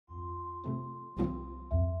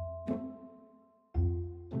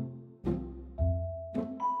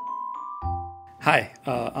Hi,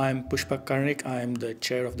 I'm Pushpak Karnick. I'm the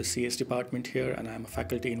chair of the CS department here, and I'm a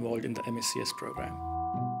faculty involved in the MSCS program.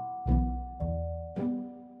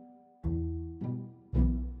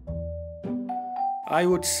 I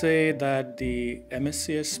would say that the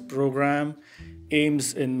MSCS program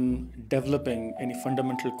aims in developing any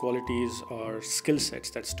fundamental qualities or skill sets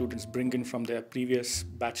that students bring in from their previous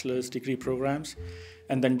bachelor's degree programs,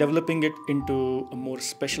 and then developing it into a more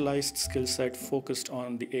specialized skill set focused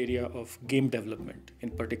on the area of game development in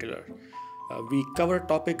particular. We cover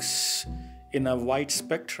topics in a wide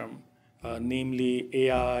spectrum, namely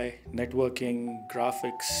AI, networking,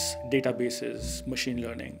 graphics, databases, machine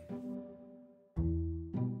learning.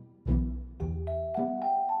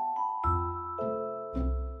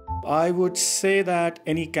 I would say that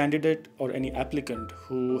any candidate or any applicant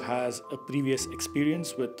who has a previous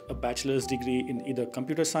experience with a bachelor's degree in either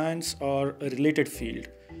computer science or a related field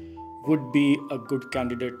would be a good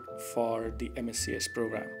candidate for the MSCS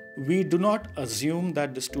program. We do not assume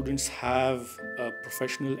that the students have a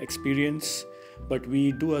professional experience, but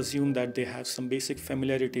we do assume that they have some basic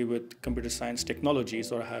familiarity with computer science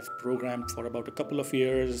technologies or have programmed for about a couple of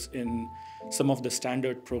years in some of the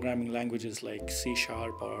standard programming languages like C#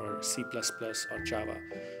 or C++ or Java.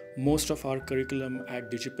 Most of our curriculum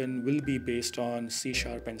at DigiPen will be based on C#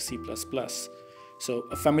 and C++. So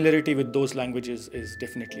a familiarity with those languages is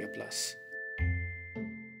definitely a plus.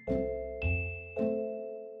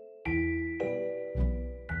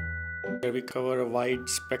 Where we cover a wide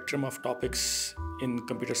spectrum of topics in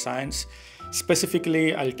computer science.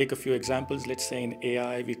 Specifically, I'll take a few examples. Let's say in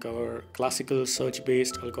AI, we cover classical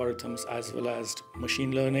search-based algorithms as well as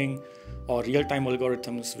machine learning or real-time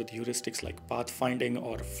algorithms with heuristics like pathfinding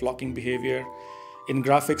or flocking behavior. In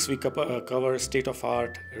graphics, we cover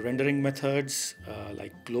state-of-art rendering methods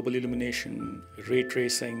like global illumination, ray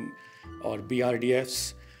tracing, or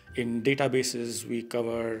BRDFs. In databases, we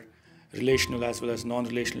cover relational as well as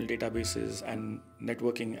non-relational databases and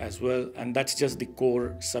networking as well. And that's just the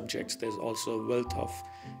core subjects. There's also a wealth of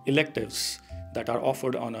electives that are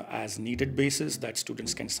offered on an as-needed basis that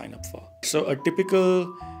students can sign up for. So a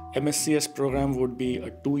typical MSCS program would be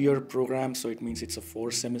a 2-year program, so it means it's a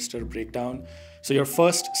 4-semester breakdown. So your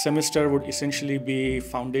first semester would essentially be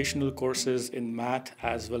foundational courses in math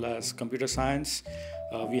as well as computer science.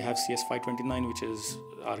 We have CS 529, which is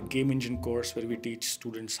our game engine course where we teach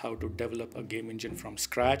students how to develop a game engine from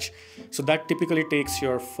scratch. So that typically takes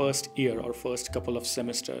your first year or first couple of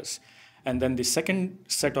semesters. And then the second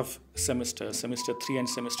set of semesters, semester 3 and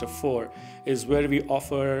semester 4, is where we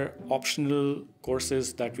offer optional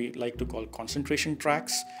courses that we like to call concentration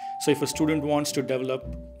tracks. So if a student wants to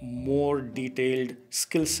develop more detailed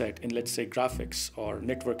skill set in, let's say, graphics or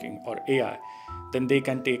networking or AI, then they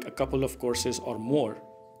can take a couple of courses or more,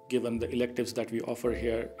 given the electives that we offer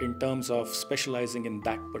here in terms of specializing in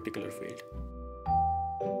that particular field.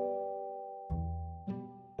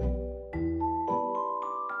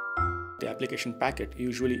 The application packet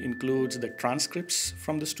usually includes the transcripts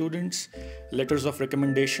from the students, letters of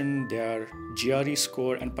recommendation, their GRE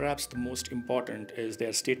score, and perhaps the most important is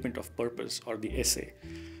their statement of purpose or the essay.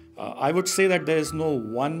 I would say that there is no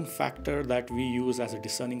one factor that we use as a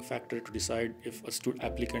discerning factor to decide if a student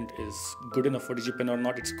applicant is good enough for DigiPen or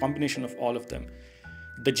not. It's a combination of all of them.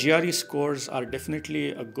 The GRE scores are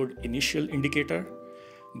definitely a good initial indicator,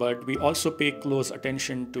 but we also pay close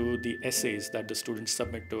attention to the essays that the students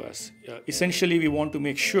submit to us. Essentially, we want to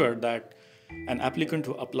make sure that an applicant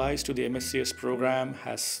who applies to the MSCS program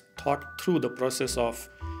has thought through the process of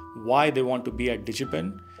why they want to be at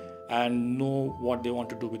DigiPen and know what they want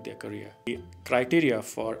to do with their career. The criteria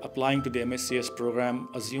for applying to the MSCS program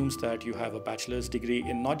assumes that you have a bachelor's degree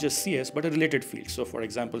in not just CS, but a related field. So for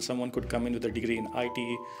example, someone could come in with a degree in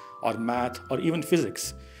IT or math or even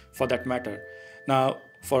physics for that matter. Now,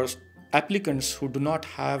 for applicants who do not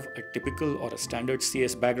have a typical or a standard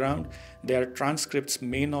CS background, their transcripts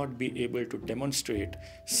may not be able to demonstrate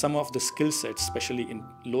some of the skill sets, especially in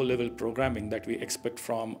low-level programming, that we expect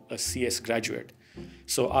from a CS graduate.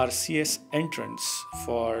 So our CS entrance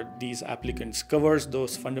for these applicants covers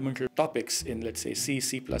those fundamental topics in, let's say, C,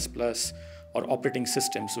 C++, or operating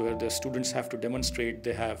systems, where the students have to demonstrate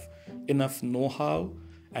they have enough know-how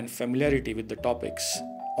and familiarity with the topics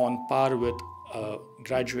on par with a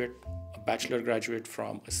bachelor graduate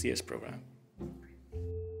from a CS program.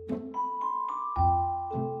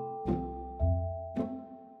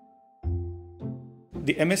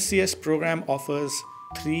 The MSCS program offers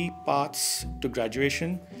 3 paths to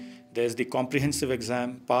graduation. There's the comprehensive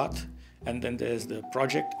exam path, and then there's the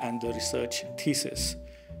project and the research thesis.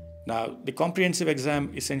 Now, the comprehensive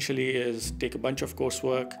exam essentially is take a bunch of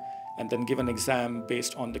coursework and then give an exam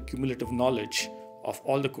based on the cumulative knowledge of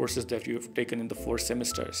all the courses that you've taken in the 4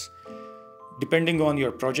 semesters. Depending on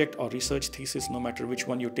your project or research thesis, no matter which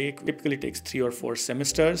one you take, typically takes 3 or 4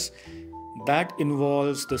 semesters. That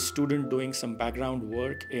involves the student doing some background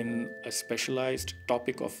work in a specialized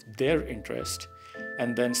topic of their interest,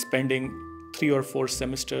 and then spending 3 or 4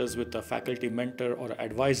 semesters with a faculty mentor or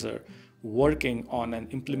advisor working on an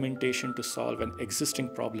implementation to solve an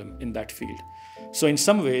existing problem in that field. So in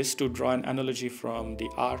some ways, to draw an analogy from the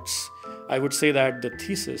arts, I would say that the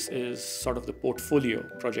thesis is sort of the portfolio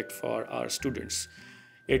project for our students.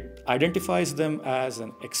 It identifies them as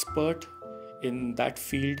an expert in that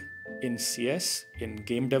field in CS, in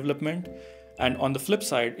game development. And on the flip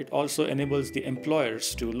side, it also enables the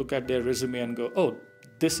employers to look at their resume and go, oh,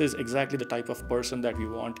 this is exactly the type of person that we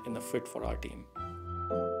want in a fit for our team.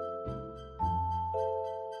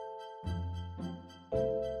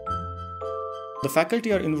 The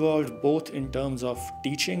faculty are involved both in terms of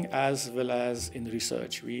teaching as well as in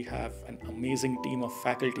research. We have an amazing team of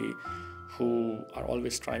faculty who are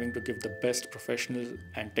always striving to give the best professional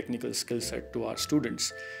and technical skill set to our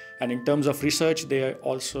students. And in terms of research, they are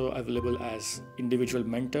also available as individual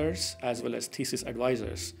mentors as well as thesis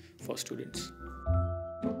advisors for students.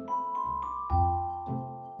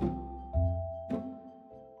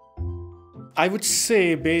 I would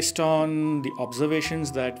say, based on the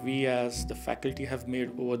observations that we as the faculty have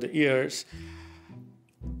made over the years,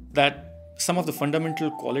 that some of the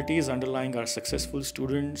fundamental qualities underlying our successful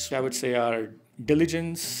students, I would say, are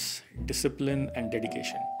diligence, discipline, and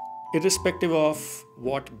dedication. Irrespective of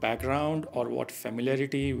what background or what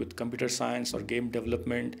familiarity with computer science or game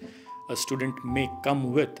development a student may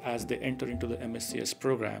come with as they enter into the MSCS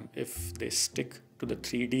program, if they stick to the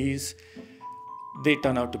 3Ds, they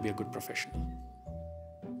turn out to be a good professional.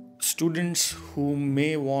 Students who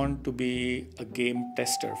may want to be a game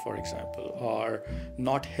tester, for example, or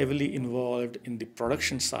not heavily involved in the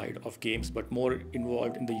production side of games, but more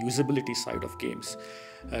involved in the usability side of games,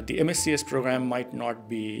 the MSCS program might not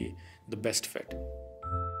be the best fit.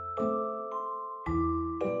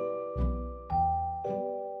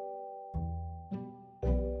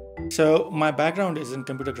 So my background is in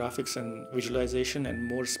computer graphics and visualization, and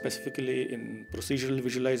more specifically in procedural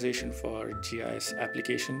visualization for GIS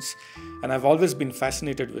applications. And I've always been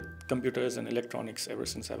fascinated with computers and electronics ever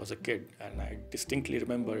since I was a kid. And I distinctly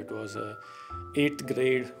remember it was a 8th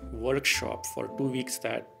grade workshop for 2 weeks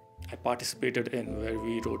that I participated in, where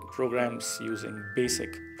we wrote programs using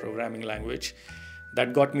basic programming language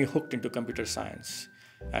that got me hooked into computer science.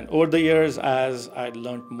 And over the years, as I'd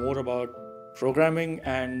learned more about programming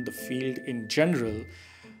and the field in general,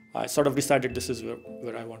 I sort of decided this is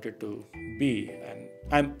where I wanted to be. And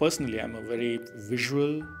I'm a very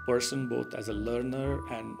visual person, both as a learner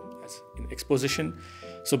and as in exposition.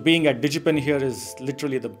 So being at DigiPen here is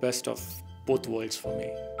literally the best of both worlds for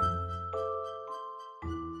me.